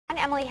And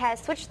Emily has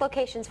switched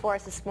locations for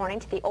us this morning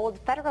to the old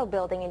Federal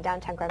Building in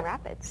downtown Grand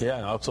Rapids. Yeah,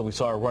 and also we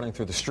saw her running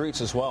through the streets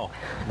as well.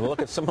 We'll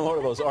look at some more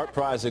of those art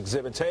prize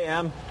exhibits. Hey,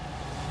 Em.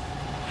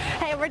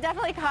 Hey, we're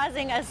definitely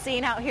causing a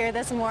scene out here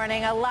this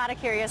morning. A lot of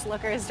curious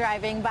lookers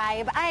driving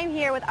by. But I'm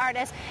here with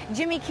artist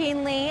Jimmy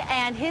Kuehnle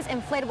and his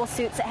inflatable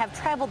suits that have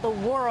traveled the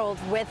world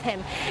with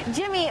him.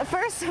 Jimmy,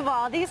 first of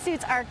all, these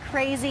suits are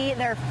crazy.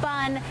 They're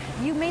fun.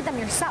 You made them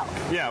yourself.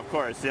 Yeah, of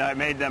course. Yeah, I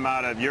made them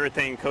out of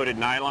urethane-coated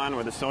nylon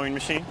with a sewing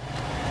machine.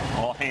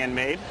 All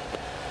handmade.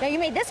 Now, you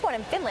made this one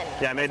in Finland.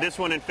 Yeah, I made this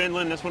one in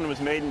Finland. This one was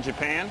made in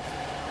Japan.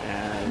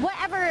 And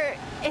whatever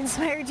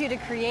inspired you to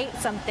create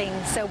something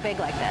so big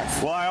like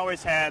this? Well, I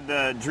always had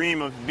the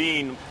dream of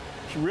being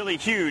really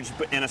huge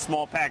but in a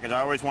small package. I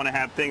always want to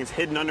have things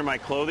hidden under my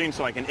clothing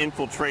so I can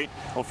infiltrate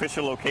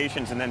official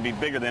locations and then be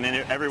bigger than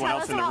everyone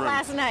else in the room. Tell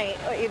us about last night,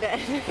 what you did.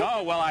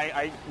 Oh, well,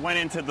 I went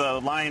into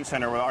the Lion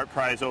Center where the art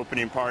prize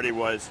opening party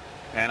was,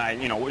 and I,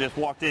 just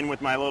walked in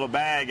with my little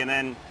bag, and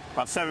then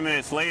about 7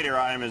 minutes later,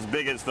 I am as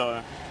big as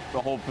the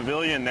whole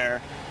pavilion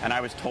there, and I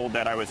was told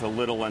that I was a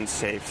little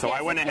unsafe. So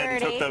I went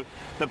ahead and took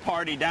the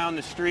party down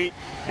the street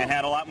and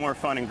had a lot more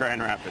fun in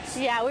Grand Rapids.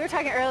 Yeah, we were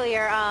talking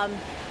earlier,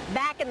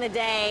 back in the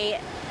day,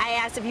 I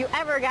asked if you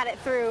ever got it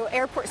through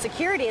airport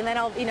security, and then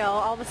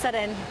all of a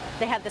sudden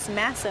they had this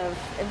massive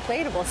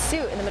inflatable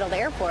suit in the middle of the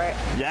airport.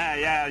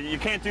 Yeah, you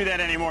can't do that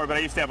anymore, but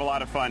I used to have a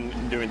lot of fun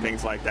doing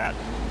things like that.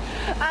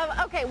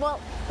 Okay, well,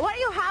 why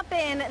don't you hop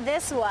in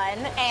this one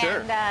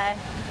and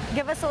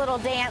give us a little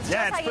dance?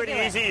 Yeah, it's pretty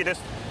easy. You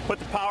just put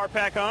the power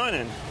pack on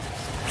and...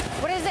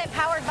 What is it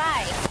powered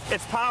by?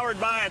 It's powered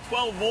by a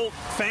 12-volt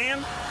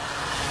fan.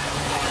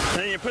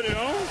 Then you put it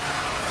on.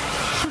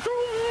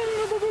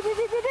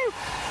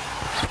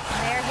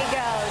 There he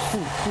goes.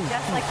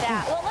 Just like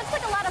that. Well, it looks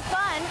like a lot of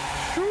fun.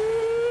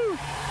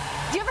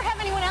 Do you ever have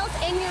anyone else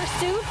in your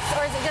suits,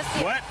 or is it just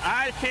you? What?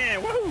 I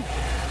can. Woo!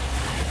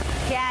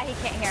 Yeah, he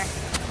can't hear.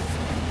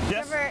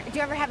 Yes. Do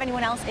you ever have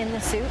anyone else in the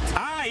suit?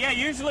 Yeah,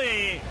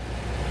 usually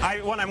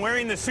when I'm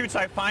wearing the suits,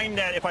 I find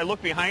that if I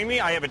look behind me,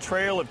 I have a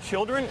trail of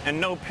children and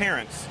no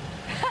parents.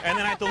 And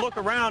then I have to look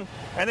around,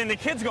 and then the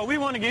kids go, we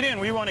want to get in,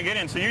 we want to get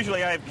in. So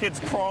usually I have kids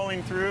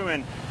crawling through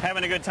and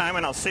having a good time,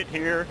 and I'll sit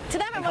here. To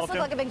them, it must look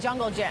like a big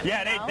jungle gym.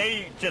 Yeah,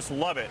 they just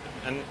love it.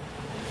 And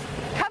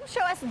come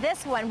show us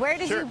this one. Where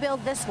did you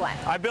build this one?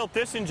 I built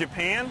this in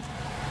Japan,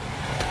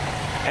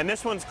 and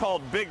this one's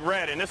called Big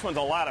Red, and this one's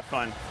a lot of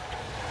fun.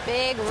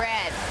 Big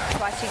Red.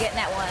 Watch you getting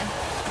that one.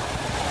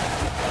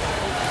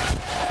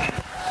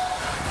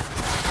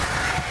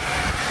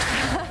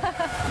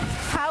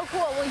 How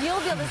cool. Well,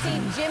 you'll be able to see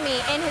Jimmy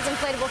in his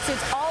inflatable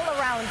suits all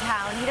around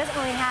town. He doesn't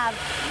really have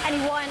any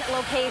one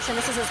location.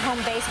 This is his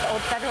home base at the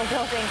old Federal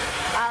Building.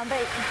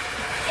 But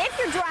if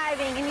you're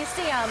driving and you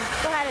see him,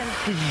 go ahead and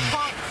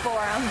honk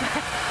for him.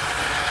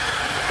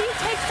 He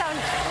takes down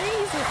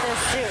trees with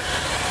this suit.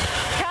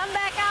 Come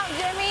back out,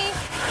 Jimmy.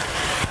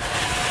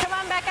 Come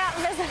on back out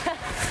and visit.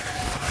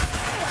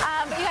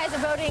 But you guys, the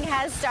voting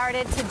has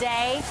started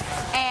today,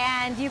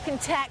 and you can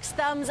text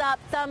thumbs up,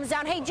 thumbs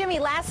down. Hey, Jimmy,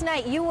 last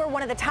night you were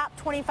one of the top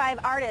 25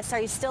 artists.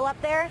 Are you still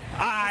up there?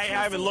 I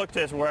haven't looked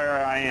at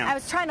where I am. I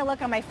was trying to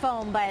look on my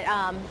phone, but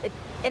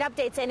it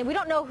updates, and we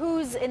don't know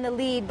who's in the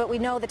lead, but we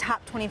know the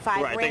top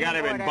 25. Right, they got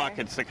it in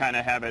buckets to kind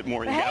of have it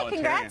more egalitarian. Hey,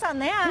 congrats on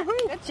that.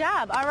 Good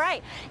job. All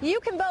right.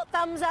 You can vote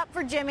thumbs up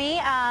for Jimmy.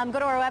 Go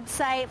to our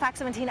website,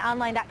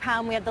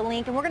 fox17online.com. We have the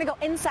link, and we're going to go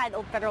inside the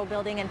old Federal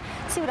Building and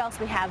see what else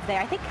we have there.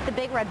 I think the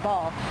big red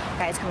ball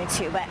guy is coming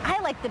too, but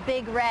I like the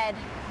big red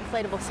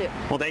inflatable suit.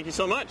 Well, thank you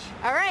so much.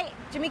 All right.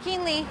 Jimmy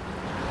Kuehnle.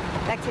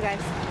 Back to you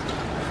guys.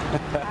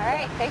 All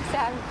right. Thanks,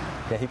 Dad.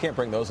 Yeah, he can't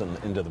bring those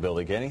into the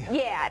building, can he?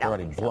 Yeah, I don't They're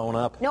already blown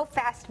up. No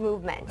fast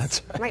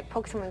movement. Might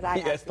poke someone's eye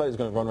out. I thought he was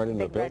going to run right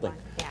into the building.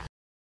 Yeah.